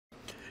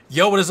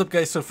Yo, what is up,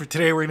 guys? So for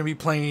today, we're going to be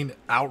playing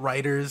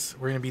Outriders.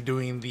 We're going to be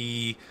doing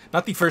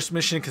not the first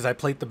mission, because I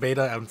played the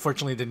beta. I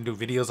unfortunately didn't do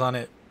videos on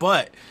it,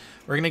 but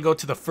we're going to go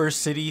to the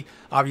first city.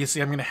 Obviously,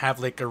 I'm going to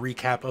have like a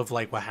recap of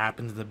like what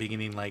happens in the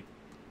beginning, like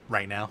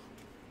right now.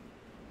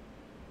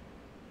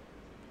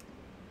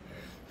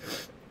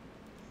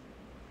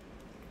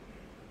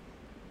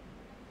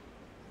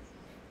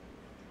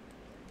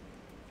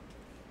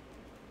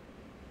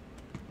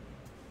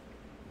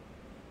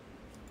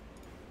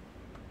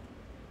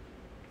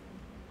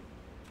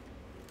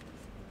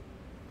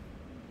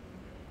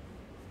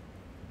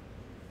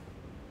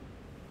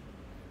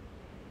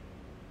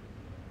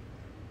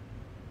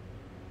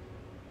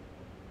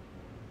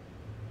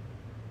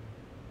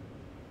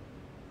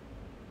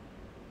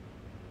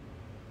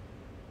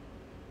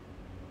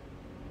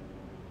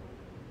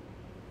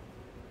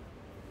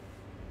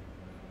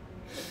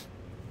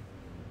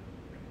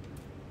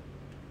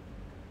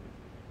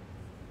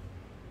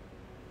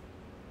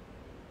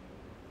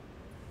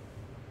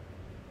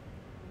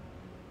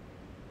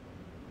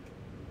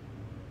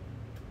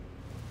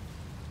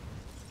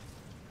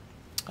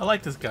 I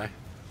like this guy.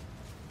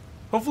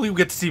 Hopefully we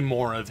get to see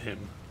more of him.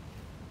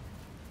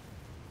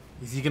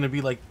 Is he going to be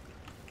like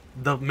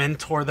the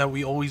mentor that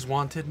we always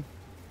wanted?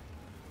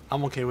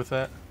 I'm okay with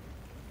that.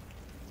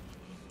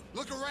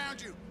 Look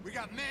around you. We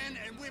got men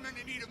and women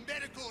in need of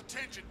medical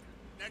attention.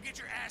 Now get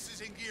your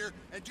asses in gear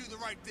and do the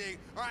right thing,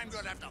 or I'm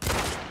gonna have to...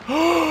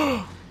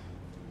 No!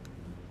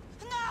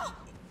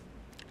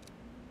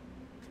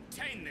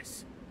 Contain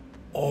this.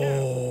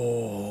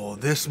 Oh,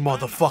 this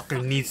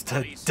motherfucker needs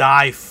to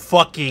die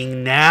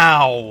fucking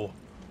now.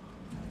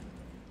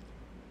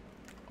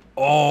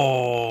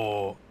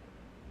 Oh,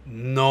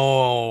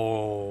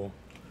 no.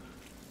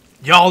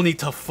 Y'all need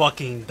to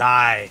fucking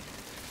die.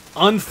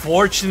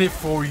 Unfortunate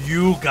for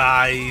you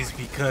guys,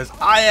 because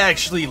I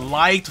actually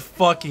liked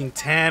fucking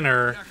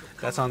Tanner.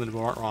 That sounded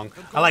wrong.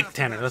 I like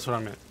Tanner, that's what I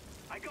meant.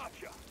 Oh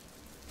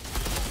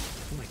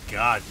my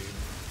god, dude.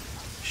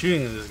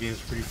 Shooting in this game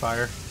is pretty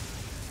fire.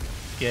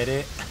 Get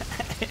it?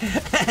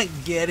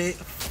 Get it?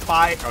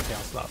 Fire. Okay,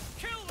 I'll stop.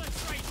 Kill the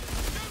traitors.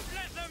 Don't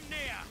let them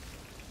near.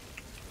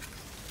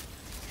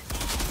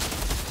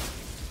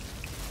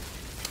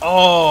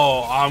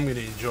 Oh, I'm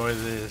gonna enjoy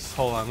this.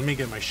 Hold on, let me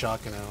get my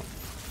shotgun out.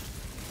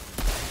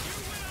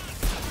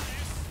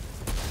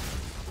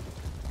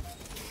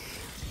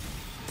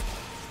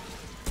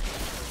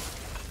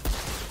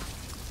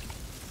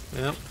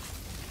 Yep.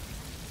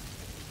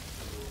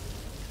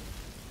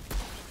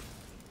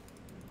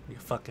 You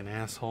fucking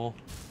asshole.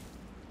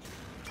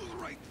 Do the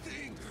right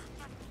thing.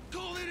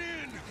 Call it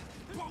in.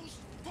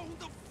 Postpone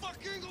the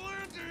fucking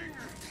landing.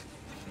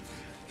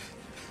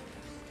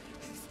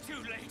 It's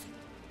too late.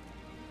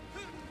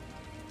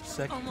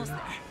 Second. Almost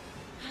there.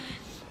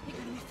 You're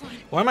gonna be fine.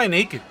 Why am I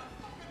naked?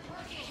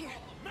 Here.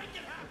 Make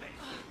it happen.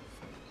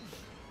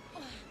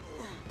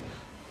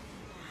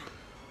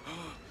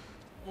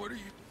 What are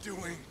you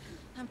doing?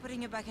 I'm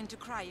putting you back into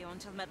cryo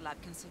until MedLab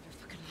can save your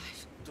fucking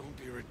life. Don't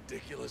be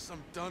ridiculous.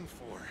 I'm done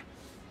for.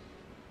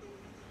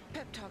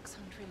 Pep talks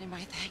aren't really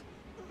my thing.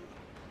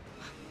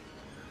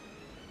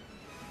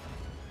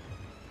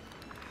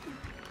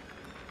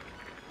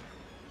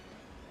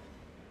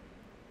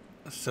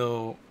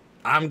 So,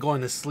 I'm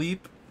going to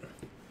sleep.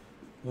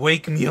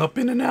 Wake me up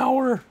in an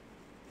hour.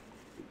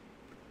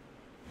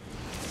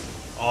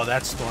 Oh,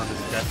 that storm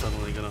is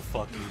definitely gonna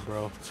fuck you,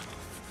 bro.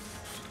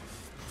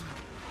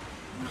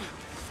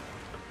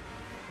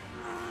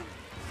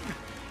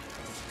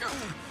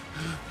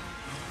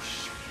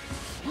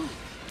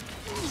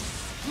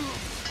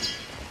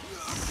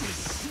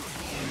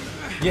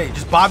 Yeah,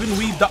 just bob and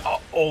weave the...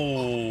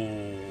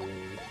 Oh.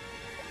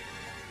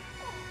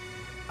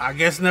 I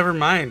guess never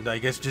mind. I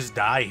guess just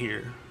die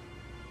here.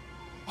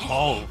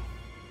 Oh.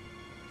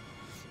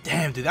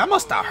 Damn, dude, that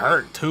must have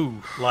hurt,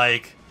 too.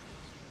 Like,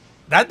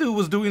 that dude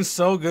was doing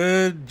so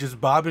good. Just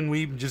bob and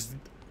weave, just...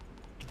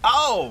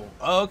 Oh,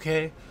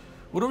 okay.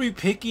 What are we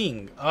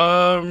picking?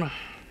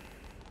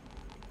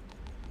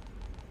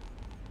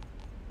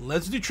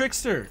 Let's do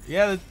Trickster.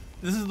 Yeah,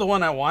 this is the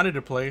one I wanted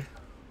to play.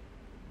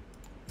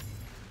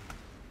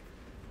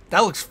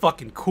 That looks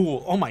fucking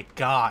cool. Oh my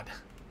god.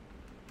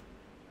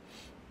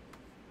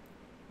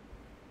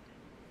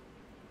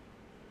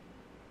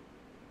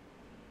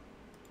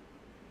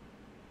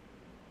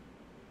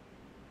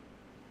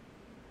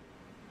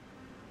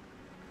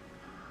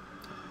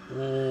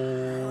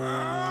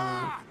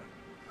 Oh.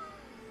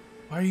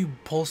 Why are you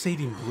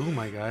pulsating blue,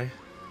 my guy?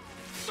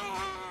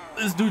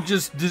 This dude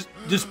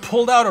just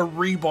pulled out a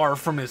rebar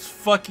from his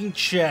fucking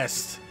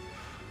chest.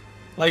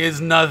 Like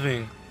it's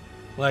nothing.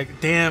 Like,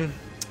 damn.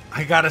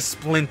 I got a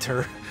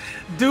splinter.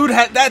 Dude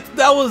had that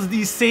was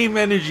the same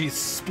energy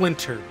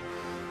splinter.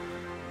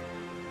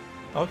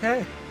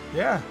 Okay.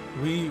 Yeah.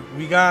 We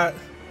got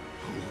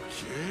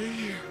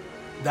Okay.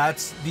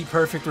 that's the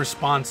perfect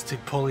response to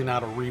pulling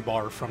out a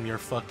rebar from your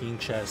fucking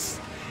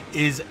chest.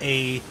 Is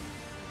a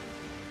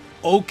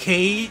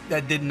okay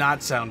that did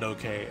not sound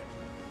okay.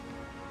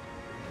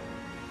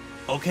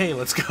 Okay,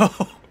 let's go.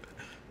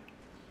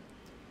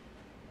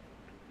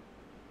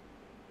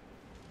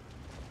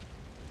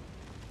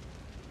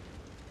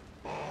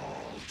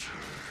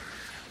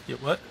 Yeah,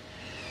 what?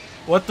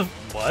 What the...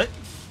 What?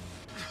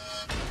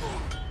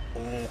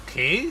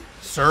 Okay,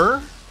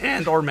 sir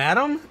and or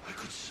madam? I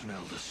could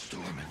smell the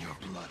storm in your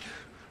blood.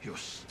 Your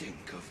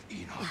stink of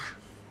Enoch.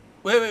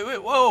 Wait,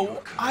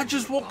 whoa. I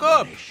just woke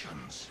up.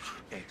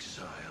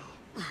 Exile.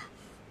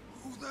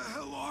 Who the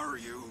hell are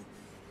you?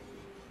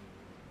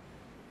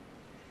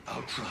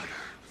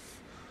 Outrider.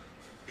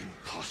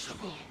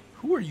 Impossible.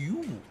 Who are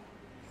you?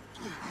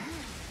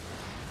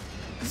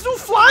 Is no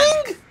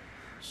flying?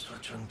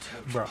 Such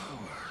untapped Bro.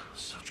 power.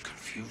 Such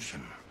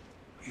confusion.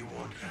 You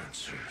want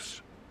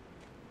answers.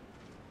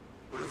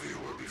 Whatever you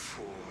were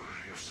before,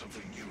 you're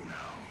something new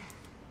now.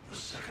 A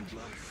second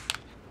life.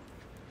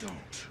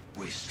 Don't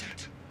waste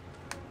it.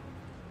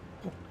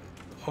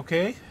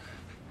 Okay.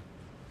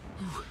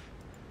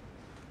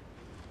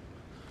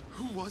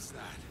 Who was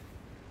that?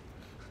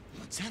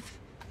 Seth?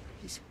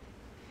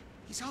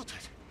 He's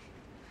altered.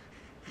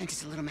 And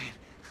he's a little man.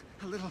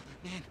 A little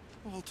man.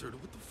 Altered?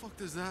 What the fuck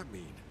does that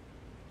mean?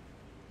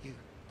 You...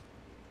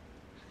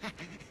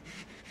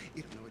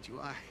 you don't know what you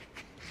are.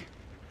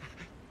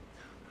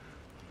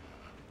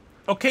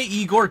 Okay,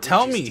 Igor,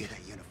 tell Just me. steal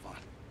that uniform.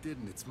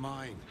 Didn't, it's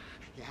mine.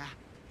 Yeah?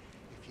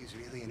 If he's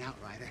really an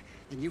outrider,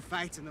 then you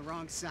fight on the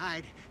wrong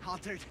side.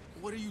 Altered.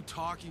 What are you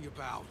talking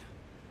about?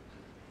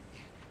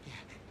 Yeah,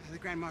 the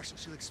Grand Marshal,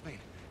 she'll explain.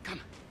 Come.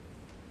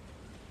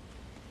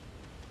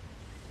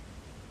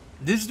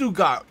 This dude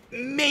got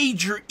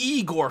major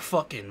Igor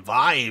fucking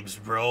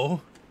vibes,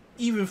 bro.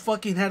 Even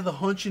fucking had the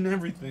hunch and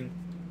everything.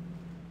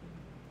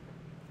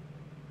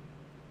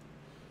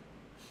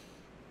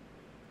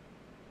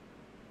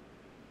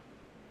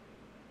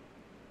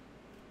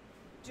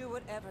 Do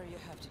whatever you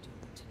have to do,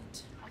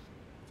 Lieutenant.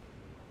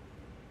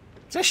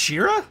 Is that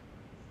Shira?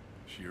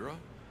 Shira?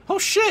 Oh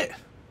shit.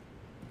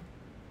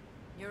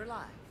 You're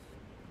alive.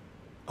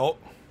 Oh.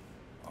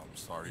 I'm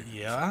sorry to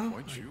Yeah?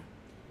 disappoint you.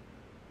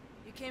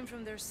 You came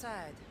from their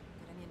side.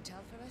 Got any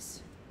intel for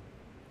us?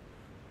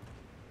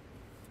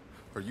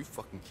 Are you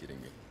fucking kidding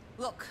me?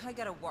 Look, I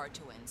got a war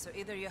to win, so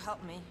either you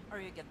help me or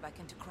you get back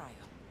into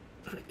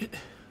cryo.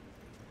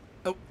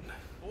 Oh.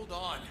 Hold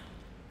on.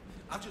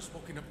 I've just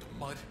woken up to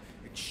mud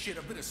and shit.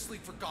 I've been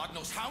asleep for God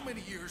knows how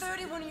many years.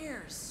 31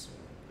 years.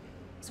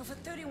 So for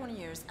 31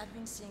 years, I've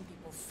been seeing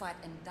people fight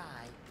and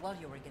die while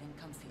you were getting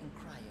comfy in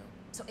cryo.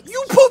 So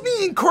You put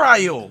me in a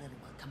cryo, little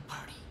welcome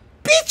party.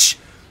 bitch.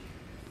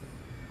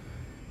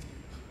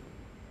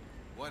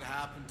 What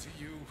happened to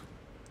you?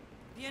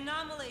 The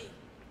anomaly.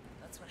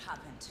 That's what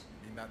happened.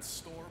 In that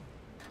storm?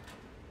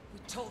 We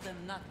told them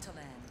not to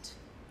land.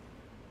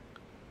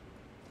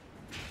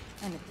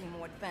 Anything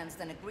more advanced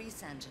than a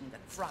grease engine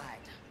got fried.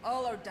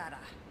 All our data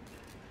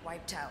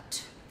wiped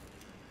out.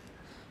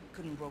 We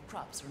couldn't grow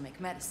crops or make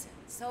medicine,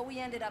 so we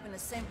ended up in the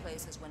same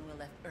place as when we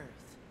left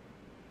Earth.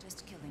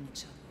 Just killing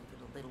each other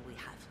over the little we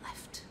have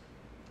left.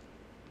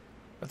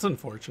 That's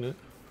unfortunate.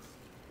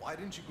 Why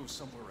didn't you go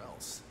somewhere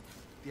else?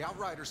 The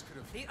Outriders could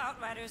have... The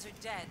Outriders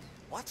are dead.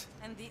 What?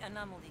 And the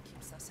anomaly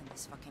keeps us in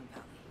this fucking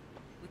valley.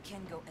 We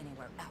can't go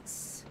anywhere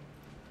else.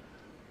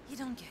 You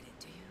don't get it,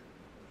 do you?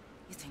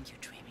 You think you're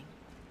dreaming?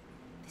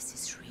 This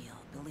is real.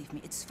 Believe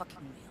me, it's fucking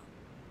real.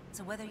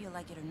 So whether you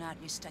like it or not,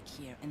 you're stuck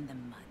here in the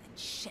mud and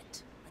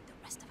shit like the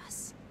rest of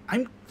us.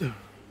 I'm... You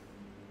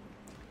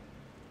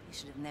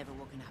should have never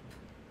woken up.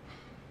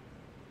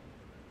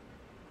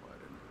 I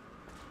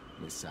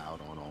didn't miss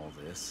out on all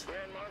this.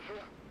 Grand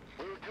Marshal,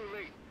 we were too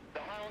late. The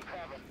Hounds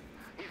have him.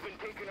 He's been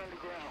taken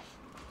underground.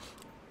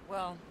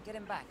 Well, get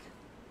him back.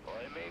 Well,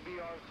 it may be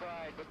our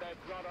side, but that's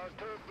not our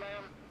turf,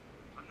 ma'am.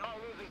 I'm not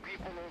losing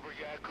people over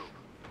Yakub.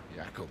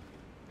 Yakub.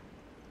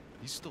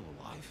 He's still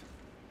alive?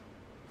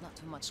 Not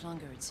too much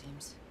longer, it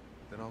seems.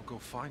 Then I'll go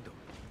find him.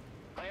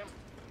 Ma'am?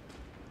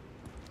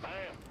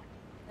 Ma'am?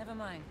 Never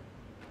mind.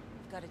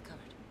 We've got it covered.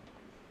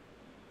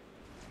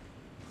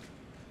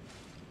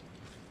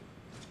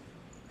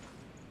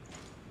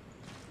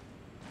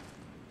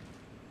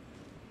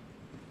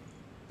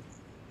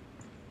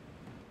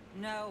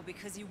 No,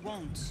 because he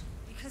won't.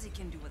 Because he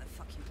can do what the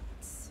fuck he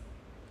wants.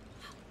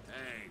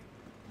 Hey,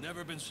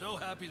 never been so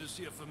happy to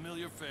see a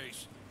familiar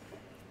face.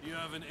 You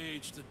haven't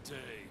aged a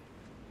day.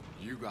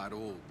 You got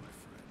old,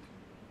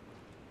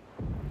 my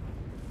friend.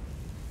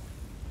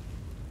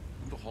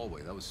 In the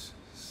hallway, that was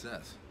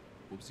Seth.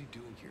 What was he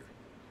doing here?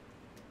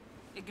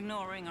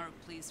 Ignoring our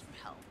pleas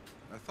for help.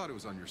 I thought it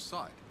was on your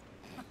side.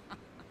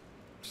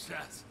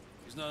 Seth,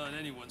 he's not on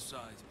anyone's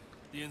side.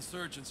 The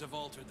insurgents have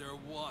altered their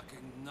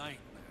walking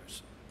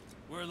nightmares.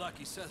 We're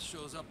lucky Seth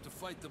shows up to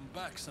fight them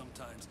back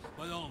sometimes,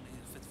 but only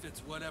if it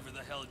fits whatever the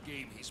hell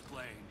game he's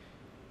playing.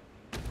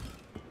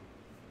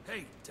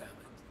 Hey, damn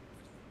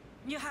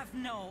it. You have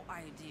no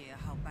idea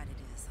how bad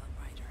it is,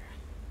 Outrider.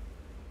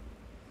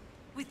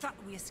 We thought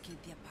we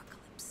escaped the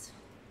apocalypse.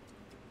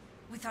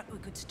 We thought we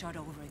could start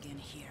over again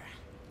here.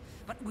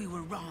 But we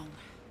were wrong.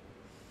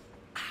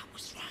 I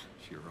was wrong.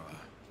 Shira.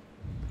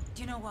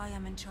 Do you know why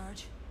I'm in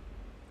charge?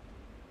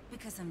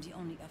 Because I'm the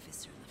only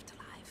officer left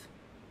alive.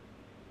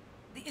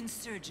 The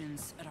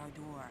insurgents at our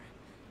door.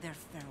 They're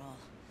feral,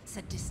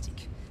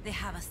 sadistic. They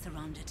have us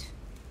surrounded.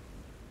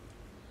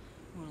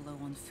 We're low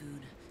on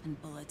food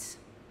and bullets.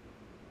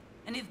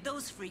 And if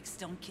those freaks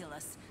don't kill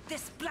us,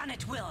 this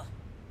planet will!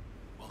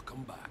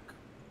 Welcome back.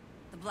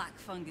 The black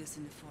fungus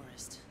in the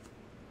forest.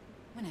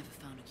 We never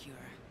found a cure.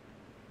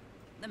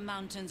 The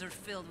mountains are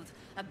filled with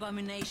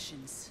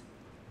abominations.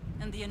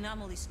 And the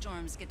anomaly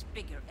storms get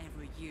bigger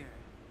every year.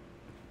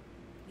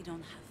 We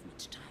don't have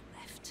much time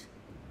left.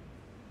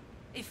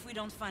 If we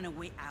don't find a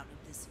way out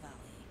of this valley,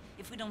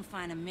 if we don't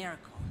find a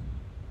miracle,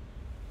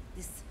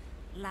 this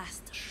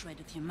last shred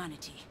of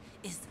humanity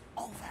is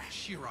over.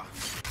 Shira.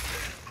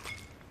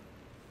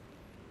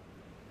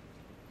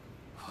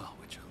 Well,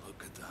 would you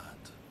look at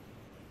that?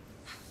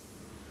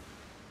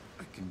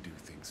 I can do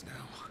things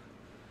now.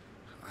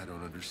 I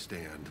don't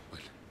understand,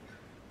 but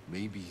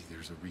maybe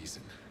there's a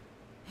reason.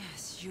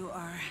 Yes, you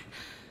are.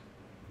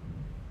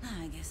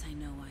 I guess I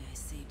know why I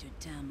saved your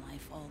damn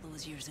life all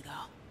those years ago.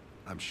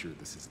 I'm sure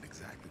this isn't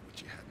exactly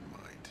what you had in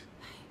mind.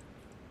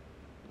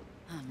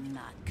 I'm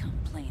not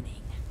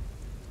complaining.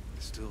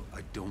 Still,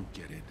 I don't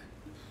get it.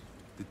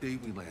 The day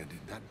we landed,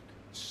 that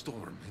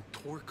storm, it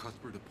tore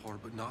Cuthbert apart,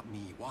 but not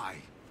me. Why?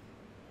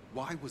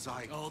 Why was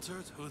I...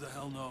 Altered? Who the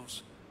hell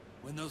knows?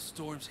 When those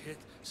storms hit,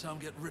 some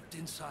get ripped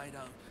inside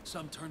out,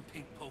 some turn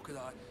pink polka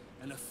dot,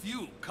 and a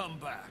few come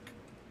back.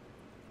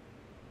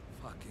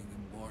 Fucking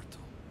immortal.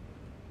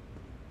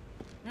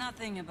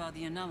 Nothing about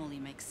the anomaly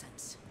makes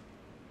sense.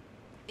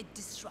 It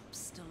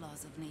disrupts the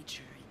laws of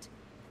nature. It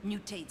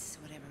mutates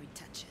whatever it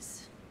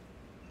touches.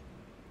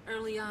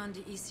 Early on,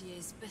 the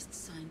ECA's best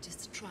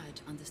scientists tried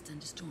to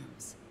understand the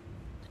storms,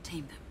 to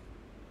tame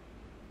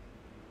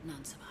them.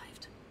 None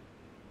survived.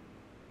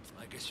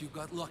 I guess you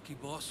got lucky,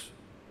 boss.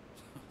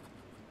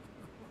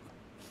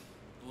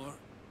 Or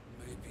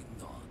maybe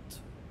not.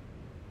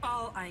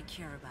 All I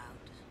care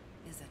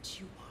about is that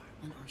you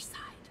are on our side.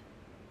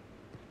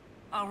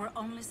 Our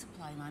only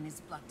supply line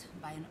is blocked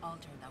by an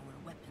altar that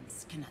our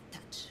weapons cannot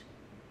touch.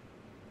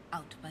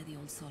 Out by the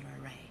old solar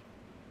array.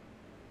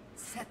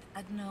 Seth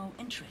had no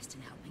interest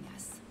in helping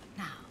us.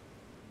 Now,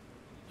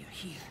 you're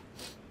here.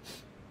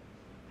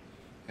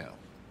 Hell,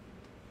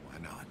 why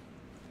not?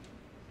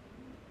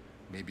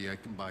 Maybe I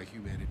can buy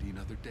humanity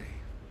another day.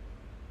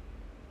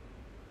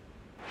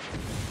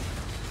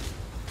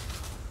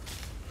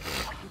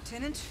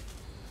 Lieutenant?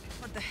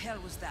 What the hell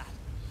was that?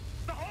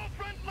 The whole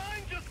front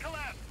line just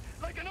collapsed!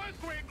 Like an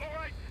earthquake, all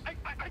right?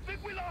 I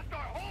think we lost our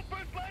whole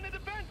first line of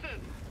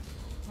defenses!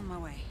 On my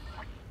way.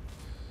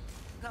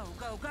 Go,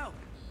 go, go!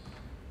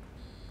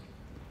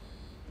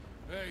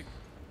 Hey.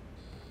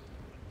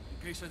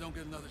 In case I don't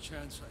get another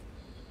chance,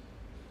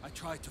 I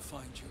tried to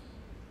find you.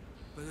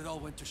 But it all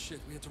went to shit.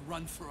 We had to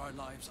run for our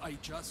lives.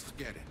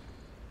 Forget it.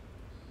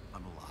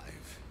 I'm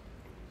alive.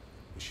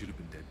 We should have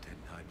been dead 10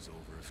 times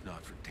over, if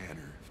not for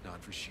Tanner, if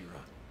not for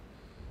Shira.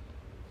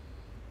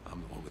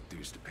 I'm the one with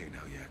dues to pay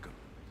now, Jakob.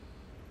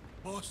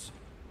 Boss.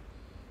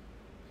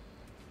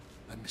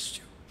 I missed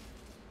you.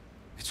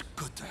 It's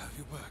good to have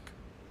you back.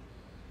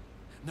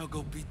 Now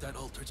go beat that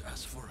Altered's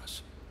ass for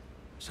us.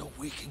 So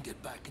we can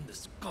get back in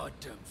this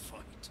goddamn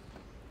fight.